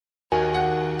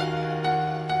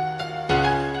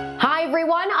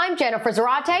everyone, I'm Jennifer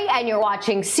Zarate and you're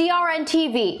watching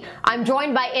CRNtv. I'm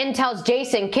joined by Intel's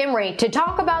Jason Kimrey to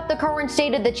talk about the current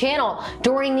state of the channel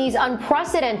during these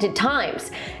unprecedented times.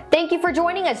 Thank you for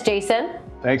joining us, Jason.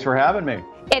 Thanks for having me.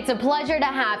 It's a pleasure to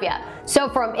have you. So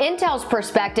from Intel's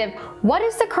perspective, what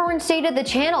is the current state of the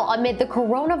channel amid the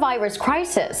coronavirus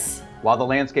crisis? While the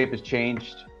landscape has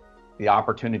changed, the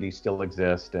opportunities still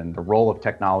exist, and the role of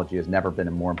technology has never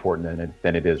been more important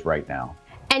than it is right now.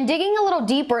 And digging a little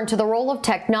deeper into the role of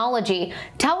technology,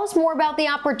 tell us more about the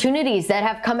opportunities that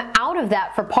have come out of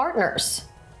that for partners.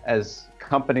 As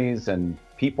companies and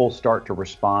people start to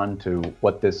respond to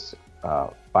what this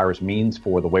virus means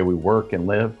for the way we work and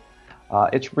live,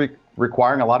 it's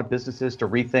requiring a lot of businesses to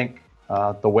rethink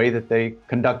the way that they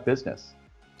conduct business.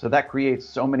 So that creates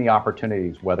so many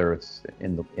opportunities, whether it's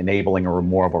enabling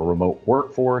more of a remote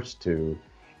workforce, to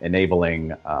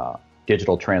enabling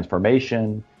digital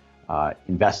transformation,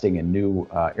 investing in new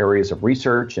areas of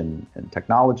research and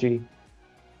technology.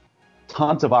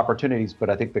 Tons of opportunities, but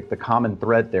I think the common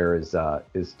thread there is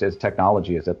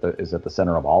technology is at the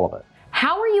center of all of it.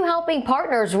 How are you helping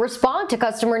partners respond to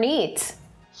customer needs?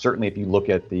 Certainly, if you look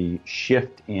at the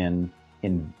shift in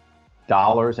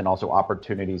dollars and also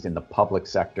opportunities in the public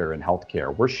sector and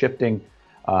healthcare, we're shifting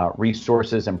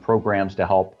resources and programs to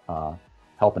help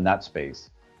in that space.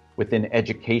 Within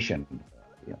education,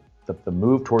 the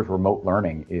move towards remote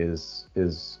learning is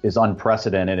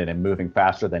unprecedented and moving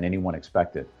faster than anyone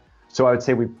expected. So I would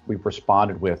say we've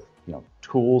responded with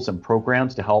tools and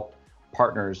programs to help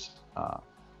partners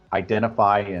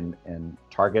identify and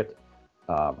target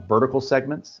vertical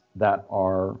segments that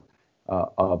are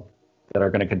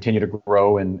going to continue to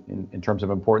grow in terms of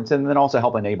importance, and then also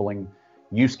help enabling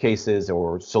use cases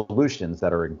or solutions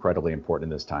that are incredibly important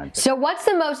in this time. So what's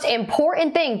the most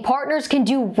important thing partners can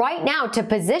do right now to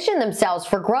position themselves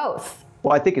for growth?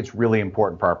 Well, I think it's really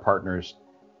important for our partners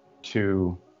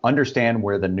to understand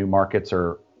where the new markets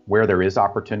are, where there is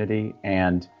opportunity,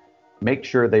 and make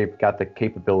sure they've got the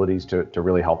capabilities to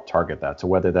really help target that. So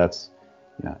whether that's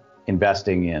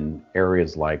investing in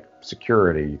areas like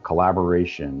security,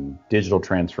 collaboration, digital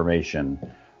transformation,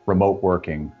 remote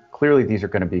working, clearly these are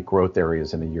going to be growth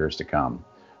areas in the years to come.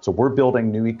 So we're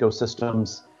building new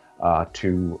ecosystems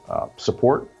to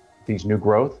support these new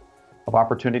growth of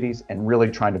opportunities, and really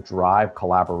trying to drive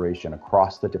collaboration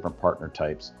across the different partner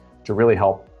types to really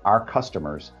help our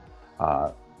customers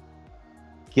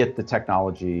get the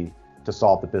technology to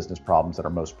solve the business problems that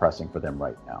are most pressing for them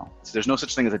right now. So there's no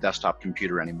such thing as a desktop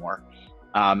computer anymore.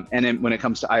 And then when it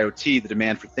comes to IoT, the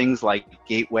demand for things like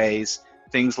gateways,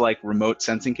 things like remote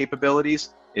sensing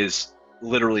capabilities is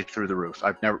literally through the roof.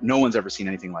 No one's ever seen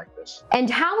anything like this. And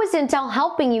how is Intel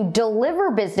helping you deliver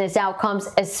business outcomes,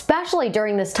 especially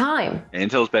during this time?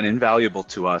 Intel's been invaluable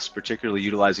to us, particularly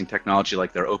utilizing technology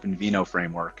like their OpenVINO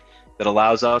framework that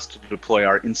allows us to deploy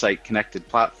our Insight connected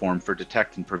platform for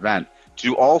detect and prevent, to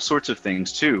do all sorts of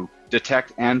things to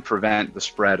detect and prevent the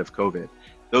spread of COVID.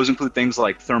 Those include things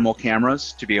like thermal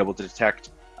cameras to be able to detect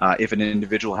if an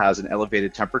individual has an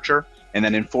elevated temperature, and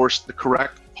then enforce the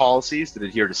correct policies that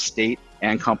adhere to state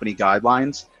and company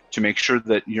guidelines to make sure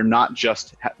that you're not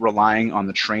just relying on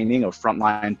the training of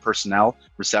frontline personnel,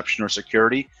 reception or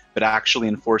security, but actually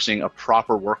enforcing a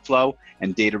proper workflow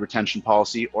and data retention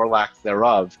policy or lack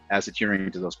thereof as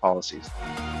adhering to those policies.